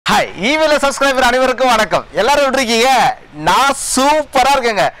Hi, email subscriber அனைவருக்கும் வணக்கம். எல்லாரும் எப்படி இருக்கீங்க? நான் சூப்பரா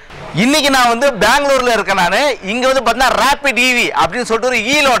இருக்கேங்க. இன்னைக்கு நான் வந்து பெங்களூர்ல இருக்கேன் நானு. இங்க வந்து பார்த்தா Rapid EV அப்படினு சொல்லிட்டு ஒரு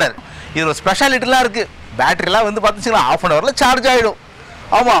e-loader. இது ஒரு ஸ்பெஷாலிட்டிலாம் இருக்கு. பேட்டரிலாம் வந்து பாத்தீங்கன்னா half an hourல சார்ஜ் ஆயிடும்.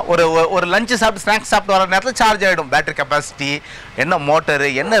 ஆமா ஒரு லஞ்ச் சாப்பிட்டு ஸ்நாக்ஸ் சாப்பிட்டு வர நேரத்துல சார்ஜ் ஆயிடும். பேட்டரி கெபாசிட்டி, என்ன மோட்டார்,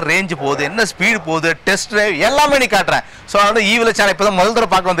 என்ன ரேஞ்ச் போகுது, என்ன ஸ்பீட் போகுது, டெஸ்ட் டிரைவ் எல்லாமே நீ காட்டுறேன். சோ அதனால ஈவில சேனல் இப்பதான் முதல்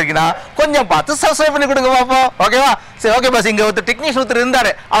தடவை பார்க்க வந்திருக்கீங்கன்னா கொஞ்சம் பார்த்து சப்ஸ்கிரைப் பண்ணி கொடுங்க பாப்போம். ஓகேவா? சரி ஓகே பாஸ். இங்க ஒரு டெக்னீஷியன் ஒருத்தர்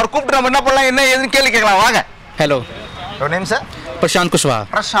இருந்தாரு. அவர் கூப்பிட்டு நம்ம என்ன பண்ணலாம் என்ன ஏதுன்னு கேள்வி கேட்கலாம் வாங்க. Hello. Your name sir? Prashant Kushwaha.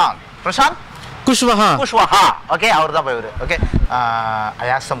 Prashant Kushwaha. Okay, our da boy. Okay. I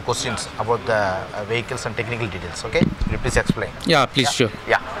asked some questions about the vehicles and technical details. Okay, will you please explain? Yeah, please, sure.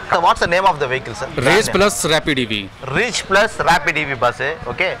 Yeah. So what's the name of the vehicle, sir? Race plus Rapid EV. Reach plus Rapid EV bus.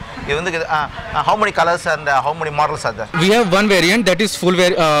 Okay. How many colors and how many models are there? We have one variant that is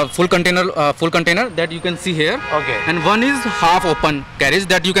full container that you can see here. Okay. And one is half open carriage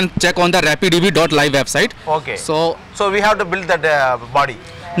that you can check on the rapidev.live website. Okay. So we have to build that body.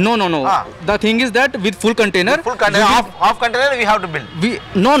 No. The thing is that with full container, half container we have to build.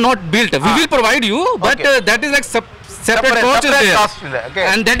 Not built. We will provide you, but okay. That is like separate cost is there. Cost, okay.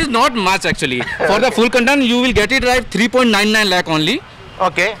 And that is not much actually. For the full container, you will get it like 3.99 lakh only.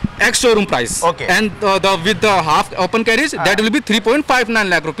 Okay. Ex showroom price. Okay. And with the half open carriage, that will be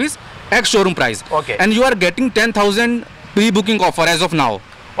 3.59 lakh rupees ex showroom price. Okay. And you are getting 10,000 pre-booking offer as of now.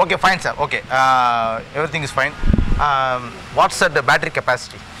 Okay, fine, sir. Okay. Everything is fine. What's the battery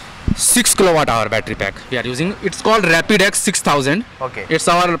capacity? 6 kilowatt hour battery pack we are using. It's called Rapid X 6000. Okay. It's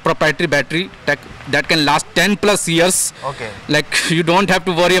our proprietary battery tech that can last 10 plus years. Okay. Like you don't have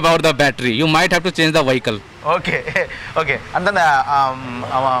to worry about the battery. You might have to change the vehicle. Okay. Okay. And then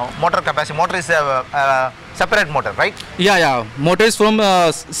motor capacity. Motor is separate motor, right? Yeah. Motor is from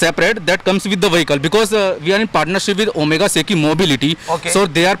separate that comes with the vehicle because we are in partnership with Omega Seki Mobility. Okay. So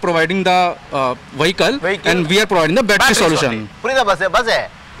they are providing the vehicle and we are providing the battery solution. புரியுதா bus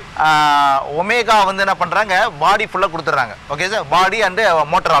omega வந்து என்ன பண்றாங்க பாடி ஃபுல்லா கொடுத்துறாங்க. Okay sir, body and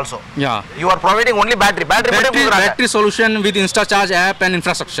motor also. Yeah. You are providing only battery மட்டும் கொடுக்குறாங்க. Battery solution with InstaCharge app and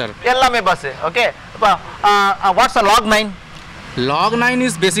infrastructure. எல்லாமே bus. Okay. What's the Log9? Log9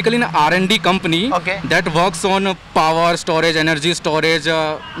 is basically an R&D company that works on power storage, energy storage,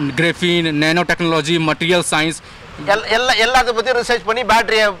 graphene, nanotechnology, material science. எல்லாத்த பத்தி research பண்ணி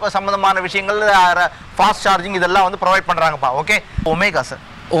battery சம்பந்தமான விஷயங்கள் fast charging இதெல்லாம் வந்து provide பண்றாங்கப்பா. Okay. Omega sir.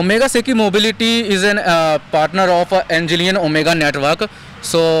 Omega Seki Mobility is an partner of Angelian Omega Network.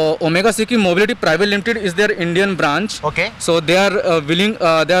 So Omega Seki Mobility Private Limited is their Indian branch. Okay. So they are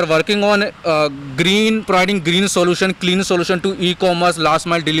they are working on providing green solution, clean solution to e-commerce, last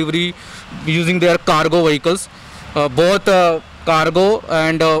mile delivery using their cargo vehicles, both cargo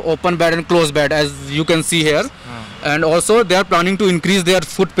and open bed and closed bed as you can see here. And also they are planning to increase their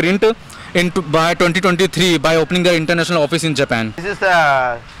footprint by 2023 by opening their international office in Japan. This is the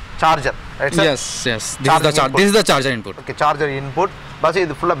charger, right sir? Yes. This is the charger input. Okay, charger input. Bus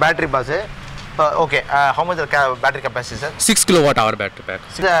is full of battery bus. Okay, how much battery capacity sir? 6 kilowatt hour battery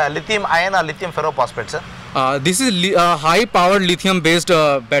pack. Is lithium ion or lithium ferrophosphate sir? This is high powered lithium based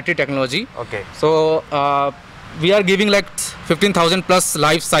battery technology. Okay. So we are giving like 15,000 plus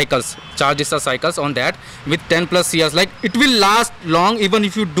life cycles, charges cycles on that with 10 plus years. Like it will last long even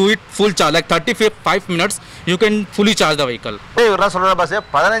if you do it full charge, like 35 minutes you can fully charge the vehicle. Hey, இவரா சொல்ற bus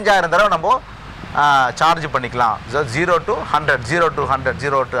 15000 தடவை நம்ம charge பண்ணிக்கலாம். 0 to 100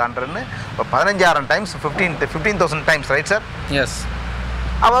 ன்னு 15000 times 15000 times, right sir? Yes.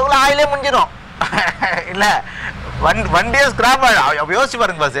 அவங்கள ஆயிலே முடிஞ்சிரும். இல்ல வண்டியே ஸ்கிராப் ஆயிடும். யோசிச்சு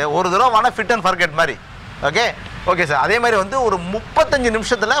பாருங்க பஸ், ஒரு தடவை வானா ஃபிட் அண்ட் ஃபர்கெட் மாதிரி. Okay sir. அதே மாதிரி வந்து ஒரு 35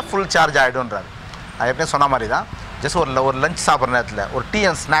 நிமிஷத்தில் ஃபுல் சார்ஜ் ஆகிடும்ன்றாரு. அது எப்படியும் சொன்ன மாதிரி தான். ஜஸ்ட் ஒரு லஞ்ச் சாப்பிட்ற நேரத்தில் ஒரு டீ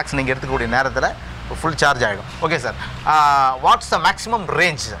அண்ட் ஸ்நாக்ஸ் நீங்கள் எடுத்துக்கூடிய நேரத்தில் ஃபுல் சார்ஜ் ஆகிடும். Okay sir. What's the maximum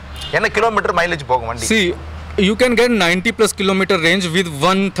range sir? என்ன கிலோமீட்டர் மைலேஜ் போகும் வண்டி? See, you can get 90 plus kilometer range with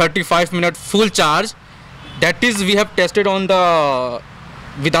 135 minute full charge. That is we have tested on the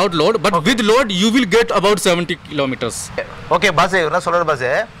without load, but with load you will get about 70 kilometers. Okay bus, என்ன சொல்கிற bus,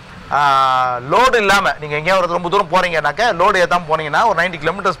 load இல்லாமல் நீங்கள் எங்கேயாவது ரொம்ப தூரம் போகிறீங்கன்னாக்கா load ஏற்றாமல் போனீங்கன்னா ஒரு 90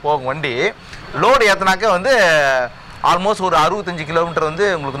 kilometres போகும் வண்டி. லோடு ஏற்றினாக்கா வந்து ஆல்மோஸ்ட் ஒரு 65 கிலோமீட்டர் வந்து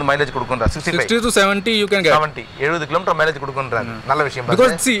உங்களுக்கு வந்து mileage கொடுக்குன்றார். 60 to 70 you can get. 70 kilometre mileage கொடுக்குன்றாரு. நல்ல விஷயம்.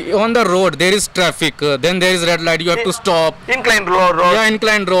 Because see, on the road there is traffic, then there is red light, you have to stop. Inclined road. Yeah,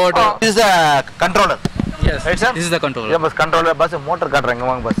 inclined road. This is a controller. Yes. Right sir? This is the controller. Yeah, bus controller. Bus motor காட்டுறாங்க.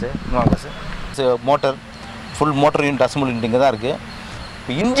 வாங்க bus. Motor full motor unit assemble unit இங்கே தான் இருக்குது.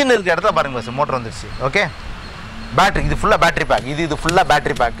 இப்போ engine இருக்க இடத்துல பாருங்க bus, motor வந்துருச்சு. ஓகே. பேட்டரி இது ஃபுல்லாக பேட்டரி பேக். இது ஃபுல்லாக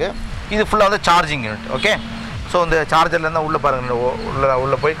பேட்டரி பேக்கு. இது ஃபுல்லாக வந்து சார்ஜிங் யூனிட். ஓகே. ஸோ இந்த சார்ஜர்லேருந்து உள்ளே பாருங்கள்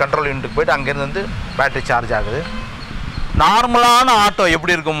உள்ளே போய் கண்ட்ரோல் யூனிட்டுக்கு போய்ட்டு அங்கேருந்து வந்து பேட்டரி சார்ஜ் ஆகுது. நார்மலான ஆட்டோ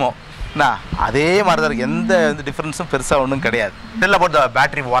எப்படி இருக்குமோ அதே மாதிரி தான் இருக்குது. எந்த வந்து டிஃப்ரென்ஸும் பெருசாக ஒன்றும் கிடையாது. Tell about the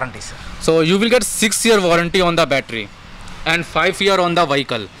battery warranties. So you will get 6-year warranty on the battery and 5-year on the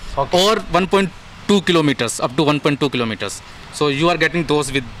vehicle, or 1.2 kilometers, up to 1.2 kilometers. So you are getting those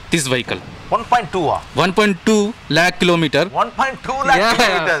with this vehicle. 1.2 1.2 lakh kilometer. 1.2 lakh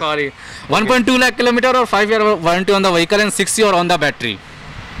kilometers. Sorry. 1.2 lakh kilometer or 5-year warranty on the vehicle and 6-year on the battery.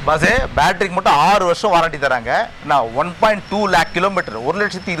 Bus பேட்டரிக்கு மட்டும் 6 வருஷம் warranty தராங்க. நான் 1.2 lakh kilometre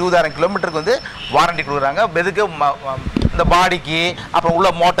 1,20,000 கிலோமீட்டருக்கு வந்து warranty கொடுக்குறாங்க. எதுக்கு? இந்த பாடிக்கு, அப்புறம் உள்ள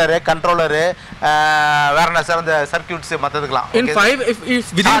மோட்டரு, கண்ட்ரோலரு, வேற என்ன சார் இந்த circuits மற்றதுக்கலாம்.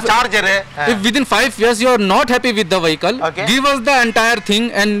 Charger. If within 5 years you are not happy with the vehicle, give us the entire thing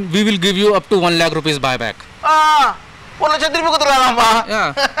and we will give you up to 1 lakh rupees buyback. 1 லட்சம் திருப்பி கொடுத்துருவாங்கம்மா.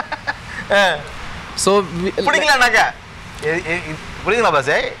 So பிடிக்கலனாக்கா புரியுதுங்களா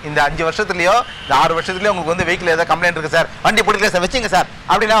pass? இந்த 5 வருஷத்துலையோ இந்த 6 வருஷத்துலையோ உங்களுக்கு வந்து வெஹிக்கிள் ஏதாவது complaint இருக்குது sir, வண்டி பிடிக்கல சார், வச்சுங்க சார்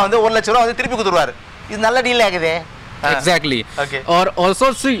அப்படின்னா வந்து 1 லட்ச ரூபா வந்து திருப்பி கொடுத்துருவாரு. இது நல்ல டீல் ஆகுது. Exactly. Or also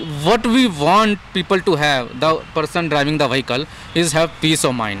see what we want people to have, the person driving the vehicle, is have peace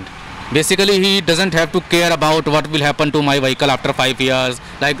of mind. Basically he doesn't have to care about what will happen to my vehicle after 5 years,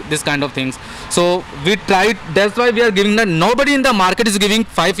 like this kind of things. So we tried, that's why we are giving that. Nobody in the market is giving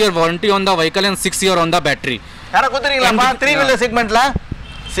 5-year warranty on the vehicle and 6-year on the battery. யாரை கொடுத்துறீங்களாப்பா? 3-wheeler செக்மெண்ட்டில்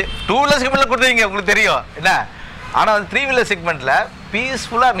 2-wheeler செக்மெண்ட்டில் கொடுத்துறீங்க, உங்களுக்கு தெரியும் என்ன. ஆனால் வந்து 3-wheeler செக்மெண்ட்டில்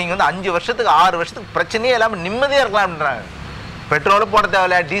பீஸ்ஃபுல்லாக நீங்கள் வந்து 5 வருஷத்துக்கு 6 வருஷத்துக்கு பிரச்சனையே இல்லாமல் நிம்மதியாக இருக்கலாம் அப்படின்றாங்க. பெட்ரோலும் போட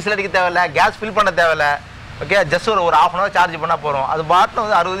தேவையில்ல, டீசல் அடிக்க தேவையில்ல, கேஸ் ஃபில் பண்ண தேவையில்ல. ஓகே, ஜஸ்ட் ஒரு ½ hour சார்ஜ் பண்ணால் போகிறோம். அது பாட்டில்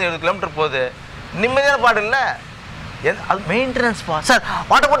வந்து 60-70 கிலோமீட்டர் போகுது. நிம்மதியான பாட்டு இல்லை. அது மெயின்டெனன்ஸ் பா sir.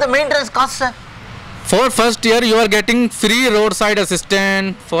 What about the maintenance cost sir? For first year you are getting free roadside assistance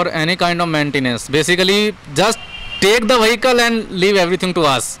for any kind of maintenance. Basically just take the vehicle and leave everything to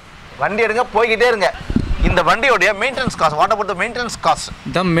us. வண்டி எடுங்க, போய்கிட்டே இருங்க. இந்த வண்டியோட maintenance cost, what about the maintenance cost?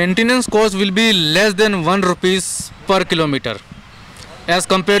 The maintenance cost will be less than 1 rupees per kilometer as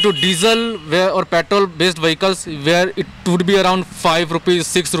compared to diesel or petrol based vehicles where it would be around 5 rupees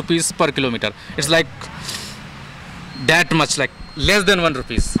 6 rupees per kilometer. It's like that much, like less than 1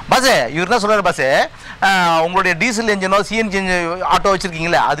 rupees. Bus இவர் என்ன சொல்கிறார் bus, உங்களுடைய diesel என்ஜினோ CNG auto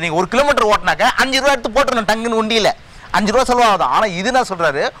வச்சுருக்கீங்களே, அது நீங்கள் 1 kilometre ஓட்டினாக்க 5 ரூபா எடுத்து போட்டுருணும் டங்குன்னு உண்டியில். 5 ரூபா செலவாகுது. ஆனால் இது என்ன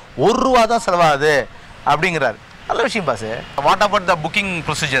சொல்கிறாரு, 1 ரூபா தான் செலவாகுது அப்படிங்கிறாரு. நல்ல விஷயம் pass. What about the booking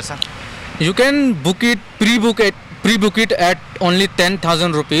procedure sir? You can book it, pre-book it at only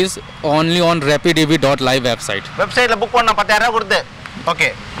 10,000 rupees only on rapidev.live website. வெப்சைட்டில் புக் பண்ணால் 10,000 ரூபா கொடுத்து. Okay,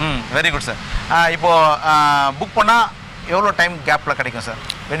 very good sir. இப்போது புக் பண்ணால் எவ்வளோ டைம் கேப்பில் கிடைக்கும் sir?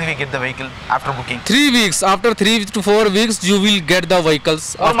 when we get the vehicle after booking? 3 weeks. After 3 to 4 weeks you will get the vehicles.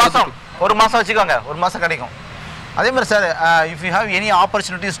 ஒரு மாதம் வச்சுக்கோங்க, ஒரு மாதம் கிடைக்கும். அதே மாதிரி sir, if you have any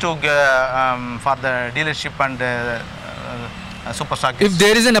opportunities to for the dealership and super stock, if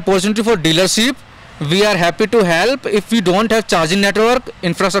there is an opportunity for dealership, we are happy to help. If we don't have charging network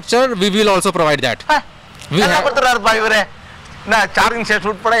infrastructure, we will also provide that. we have கொடுத்துறாருப்பா இவரே. நான் charging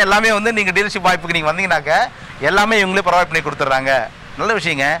station உட்பட எல்லாமே வந்து நீங்கள் dealership வாய்ப்புக்கு நீங்கள் வந்தீங்கன்னாக்க எல்லாமே இவங்களே ப்ரொவைட் பண்ணி கொடுத்துட்றாங்க. நல்ல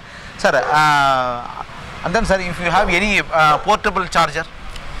விஷயங்க sir. and then sir, if you have any portable charger?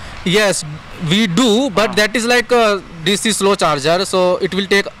 Yes, we do, but that is like a DC slow charger, so it will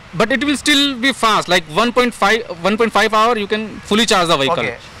take, but it will still be fast, like 1.5 hour you can fully charge the vehicle.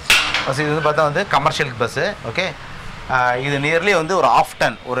 Okay, இது வந்து பார்த்தா வந்து commercial bus. Okay, இது nearly வந்து ஒரு ½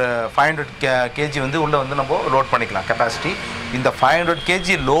 ton, ஒரு 500 kg வந்து உள்ளே வந்து நம்ம லோட் பண்ணிக்கலாம் கெப்பாசிட்டி. இந்த 500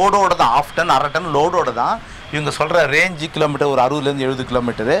 kg லோடோட தான், ½ டன் ½ டன் லோடோட தான் இவங்க சொல்கிற ரேஞ்சு கிலோமீட்டர் ஒரு 60 to 70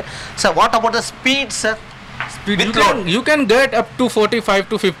 kilometre. Sir what about the speed sir? Speed you can get up to 45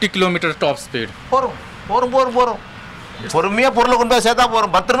 to 50 kilometers top speed. போகிறோம் பொறுமையாக பொருளை கொண்டு போய் சேர்த்தா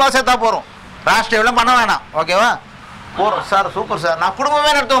போகிறோம், பத்திரமா சேர்த்தா போகிறோம். ராஷ்ட் எவ்வளோ பண்ண வேணாம். ஓகேவா? போகிறோம் சார். Super sir. நான் குடும்பமே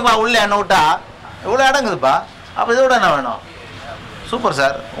நடத்துவோம்ப்பா உள்ளே என்ன விட்டா. இவ்வளோ இடங்குதுப்பா, அப்போ இதை விட என்ன வேணும்? Super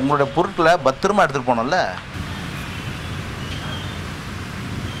sir. உங்களுடைய பொருட்களை பத்திரமா எடுத்துகிட்டு போகணும்ல.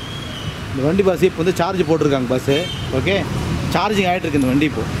 இந்த வண்டி பஸ் இப்போ வந்து சார்ஜ் போட்டிருக்காங்க பஸ்ஸு. ஓகே, சார்ஜிங் ஆகிட்டு இருக்கு இந்த வண்டி.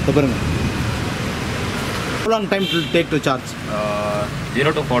 இப்போ பாருங்க, how long time it will take to charge?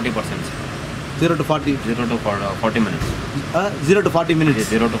 0 to 40%. 0 to 40? 0 to 40 minutes. 0 to 40 minutes?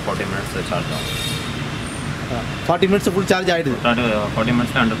 0 to 40 minutes charge. 40 minutes full charge ஆகிடுது. 40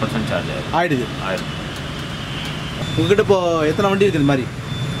 minutes 100% charge ஆகிடுது. உங்கள்கிட்ட இப்போ எத்தனை வண்டி இருக்குது இந்த மாதிரி?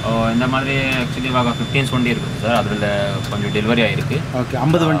 இந்த மாதிரி ஆக்சுவலி 15 வண்டி இருக்குது சார். அதில் கொஞ்சம் டெலிவரி ஆகிருக்கு. ஓகே,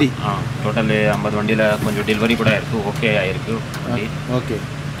 50 வண்டி. டோட்டல் 50 வண்டியில் கொஞ்சம் டெலிவரி கூட இருக்குது. ஓகே ஆகிருக்கு வண்டி. ஓகே,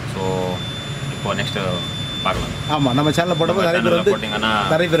 ஸோ இப்போ நெக்ஸ்ட்டு பார்க்கலாம். ஆமாம், நம்ம சேனலில் போட்டப்போ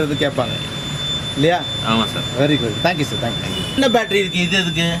நிறைய பேர் வந்து கேட்பாங்க. இல்லையா? ஆமாம் sir. Very good, thank you sir, thank you. என்ன பேட்டரி இருக்குது இது?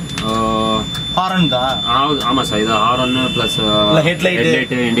 எதுக்கு? ஹாரன்கா? ஆமாம் சார், இது ஹாரன் ப்ளஸ்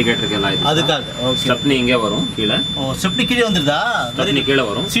ஹெட்லைட்டு இண்டிகேட்டருக்கு எல்லாம் இது. அதுக்காக ஸ்டெப்னி இங்கே வரும் கீழே. ஸ்டெப்னி கீழே வந்துருதா? ஸ்டெப்னி கீழே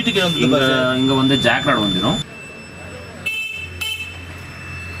வரும், சீட்டு கீழே வந்து இங்கே வந்து ஜாக் ராட் வந்துடும்.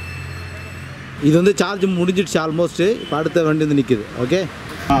 இது வந்து சார்ஜ் முடிஞ்சிடுச்சு ஆல்மோஸ்ட்டு. இப்போ அடுத்த வண்டி வந்து நிற்குது. ஓகே,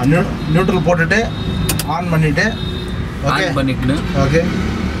 நியூட்ரல் போட்டுட்டு ஆன் பண்ணிவிட்டு ஓகே பண்ணிக்கணும். ஓகே,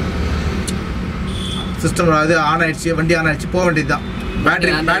 சிஸ்டம் அது ஆன் ஆயிடுச்சு, வண்டி ஆன் ஆயிடுச்சு, போக வேண்டியது தான்.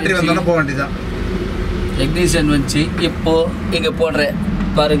 பேட்டரி வந்தோன்னா போக வேண்டியது தான். எக்னிஷன் வந்துச்சு. இப்போ இங்கே போடுறேன்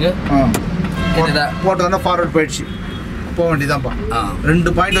பாருங்க. போட்டோன்னா ஃபார்வர்ட் போயிடுச்சு, போக வேண்டியதான்ப்பா.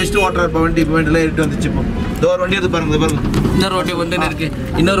 2 பாயிண்ட் வச்சுட்டு ஓட்டுற வண்டி. இப்போ வண்டியில் ஏறிட்டு வந்துச்சு. இப்போ டோர் வண்டி எடுத்து பாருங்க, பாருங்க. இன்னொரு ரோடு வந்து இருக்கு,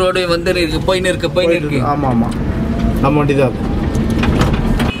 இன்னொரு ரோடு வந்து இருக்கு, போயின்னு இருக்கு. ஆமாம் ஆமாம், நம்ம வண்டி தான் அது.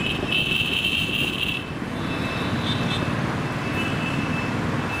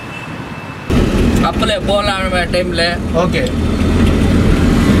 அப்பல போகலாம் டைம்ல. ஓகே,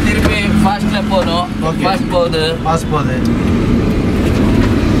 திருப்பி ஃபாஸ்ட்ல போகணும். ஃபாஸ்ட் போகுது.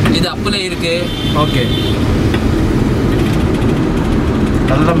 இது அப்பல இருக்கு. ஓகே,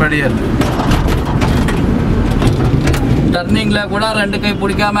 நல்ல mediya இருக்கு. டர்னிங்ல கூட 2 கை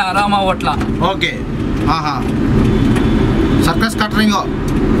பிடிக்காம ஆராமா ஓட்டலாம். ஓகே, ஆஹா, சர்க்கஸ் காட்டுறீங்க.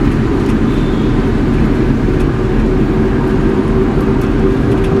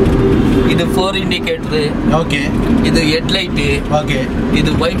 இது 4 இண்டிகேட்டர். ஓகே, இது ஹெட்லைட். ஓகே, இது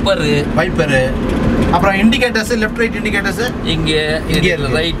வைப்பர். அப்புறம் இண்டிகேட்டர்ஸ், லெஃப்ட் ரைட் இண்டிகேட்டர்ஸ் இங்க, இது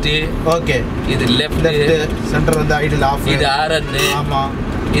ரைட். ஓகே, இது லெஃப்ட். சென்டர் வந்து ஐடில் ஆஃப். இது ஆரன். ஆமா,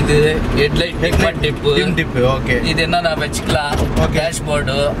 இது ஹெட்லைட் டிப். ஓகே, இது என்ன நான் வெச்சுக்கலாம்.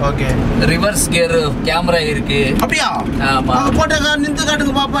 Dashboard. Okay, reverse gear camera இருக்கு. அப்படியா? ஆமா, போட்டுங்க, நின்று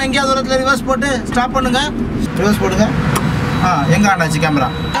காட்டுங்க பாப்பா. எங்கேயா தூரத்துல ரிவர்ஸ் போட்டு ஸ்டாப் பண்ணுங்க. ரிவர்ஸ் போடுங்க. எங்க ஆனாச்சு கேமரா?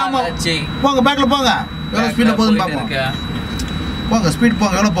 ஆமா, போங்க, பேக்ல போங்க. எவ்வளவு ஸ்பீட்ல போகுதுன்னு பாப்போம். போங்க, ஸ்பீட்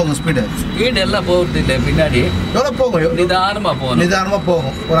போங்க. எவ்வளவு போங்க ஸ்பீடு? ஸ்பீட் எல்லாம் போகுது இல்ல, பின்னாடி எவ்வளவு போகும்? நிதானமா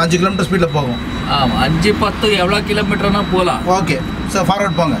போகும். ஒரு 5 கிலோமீட்டர் ஸ்பீட்ல போகும். ஆமா, 5-10 எவ்வளவு கிலோமீட்டர்னா போலாம். ஓகே சார்,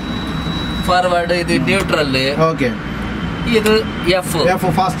 ஃபார்வர்ட் போங்க. ஃபார்வர்டு. இது நியூட்ரல். ஓகே, இது எஃப்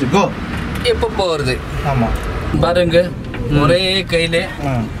ஃபாஸ்ட் கோ. இப்போ போறது. ஆமா, பாருங்க, ஒரே கையில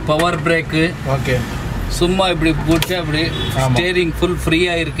பவர் பிரேக். ஓகே, சும்மா இப்படி போட்டு அப்படி ஸ்டீரிங் ஃபுல்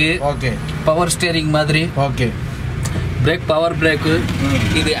ஃப்ரீயா இருக்கு. ஓகே, பவர் ஸ்டீரிங் மாதிரி. Okay, break power break.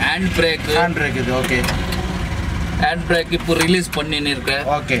 இது ஹேண்ட் பிரேக். இது ஓகே, ஹேண்ட் பிரேக் இப்போ ரிலீஸ் பண்ணின்னு இருக்க.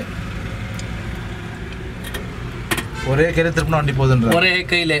 ஓகே, ஒரே கையில திருப்பின வண்டி போகுதுன்ற. ஒரே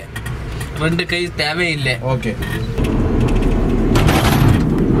கையில, 2 கை தேவையில்லை. Okay,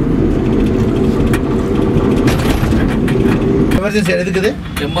 emergency எதுக்குது?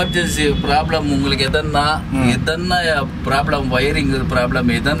 எமர்ஜென்சி ப்ராப்ளம் உங்களுக்கு எதன்னா ப்ராப்ளம், வயரிங்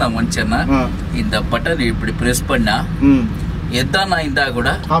ப்ராப்ளம் எதன்னா வந்துச்சுன்னா இந்த பட்டன் இப்படி பிரஸ் பண்ணா எதனா இருந்தா கூட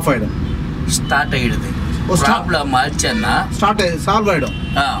ஆஃப் ஆயிடும், ஸ்டார்ட் ஆயிடுது. ப்ராப்ளம் ஆச்சுன்னா சால்வ் ஆயிடும்.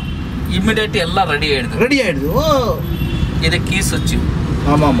 இமிடியேட் எல்லாம் ரெடி ஆயிடுது. ஓ, இது கீ சுவிட்ச்.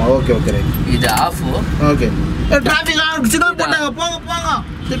 ஆமா ஆமா, ஓகே ஓகே, ரைட். இது ஆஃப். ஓகே, டிராஃபிக் சிக்னல் போட்டாங்க, போங்க.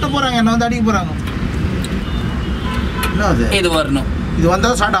 திட்ட போறாங்க, என்ன வந்து அடிக்க போறாங்க. இது வரணும். இது வந்தா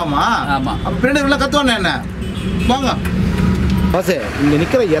ஸ்டார்ட் ஆகுமா? ஆமா. அப்ப பின்னாடி உள்ள கத்துவானே என்ன? போங்க பாசே. இங்க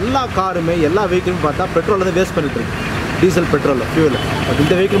நிக்கிற எல்லா காருமே, எல்லா வெஹிக்கிளும் பார்த்தா பெட்ரோல் வந்து வேஸ்ட் பண்ணிட்டு இருக்கு. Diesel, petrol, fuel. பட்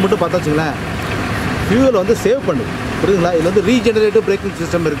இந்த வெஹிக்கிள் மட்டும் பார்த்தா வச்சுங்களேன், ஃபியூல் வந்து சேவ் பண்ணுது. புரியுதுங்களா? இது வந்து ரீஜெனரேட்டிவ் பிரேக்கிங்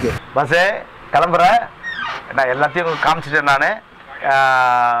சிஸ்டம் இருக்கு. பஸ்ஸே கிளம்புறேன். நான் எல்லாத்தையும் உங்களுக்கு காமிச்சிட்டேன். நான்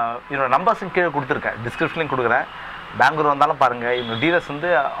என்னோட நம்பர்ஸும் கீழே கொடுத்துருக்கேன், டிஸ்கிரிப்ஷன்லையும் கொடுக்குறேன். பெங்களூர் வந்தாலும் பாருங்கள், இவங்க டீலர்ஸ் வந்து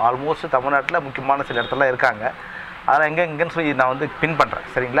ஆல்மோஸ்ட் தமிழ்நாட்டில் முக்கியமான சில இடத்துல இருக்காங்க. அதனால் எங்கேன்னு சொல்லி நான் வந்து பின் பண்ணுறேன்,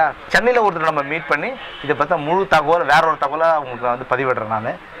 சரிங்களா? சென்னையில் ஒருத்தர் நம்ம மீட் பண்ணி இதை பார்த்தா முழு தகவல், வேற ஒரு தகவலாக உங்களுக்கு நான் வந்து பதிவிடுறேன்.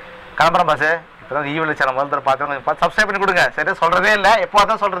 நான் கிளம்புறேன் பாஸு. இப்போ தான் ஈவில் சேனல் முதல்ல பார்த்து சப்ஸ்கிரைப் பண்ணி கொடுங்க. சரியா சொல்கிறதே இல்லை, எப்போ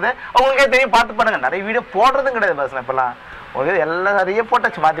தான் சொல்கிறது உங்களுக்கே தெரியும், பார்த்து பண்ணுங்கள். நிறைய வீடியோ போடுறதும் கிடையாது பாஸ். இப்போலாம் உங்களுக்கு எல்லாம் நிறைய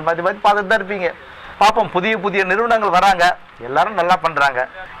போட்டாச்சு, மாற்றி பார்த்துட்டு தான் இருப்பீங்க. பார்ப்போம், புதிய நிறுவனங்கள் வராங்க, எல்லாரும் நல்லா பண்ணுறாங்க.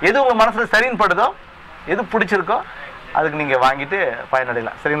 எது உங்கள் மனசில் சரின்னு படுதோ, எது பிடிச்சிருக்கோ அதுக்கு நீங்கள் வாங்கிட்டு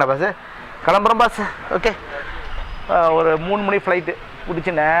பயனடையலாம். சரிங்களா பாஸு? கிளம்புறோம் பாஸ். ஓகே, ஒரு 3 மணி ஃப்ளைட்டு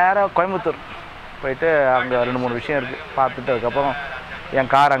பிடிச்சி நேராக கோயம்புத்தூர் போயிட்டு அங்கே 2-3 விஷயம் இருக்குது பார்த்துட்டு, அதுக்கப்புறம் என்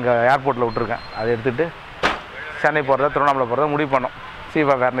கார் அங்கே ஏர்போர்ட்டில் விட்டுருக்கேன். அதை எடுத்துகிட்டு சென்னை போகிறதா திருவண்ணாமலை போகிறதா முடிவு பண்ணோம்.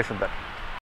 சீஃபா வாரணை சுந்தர்.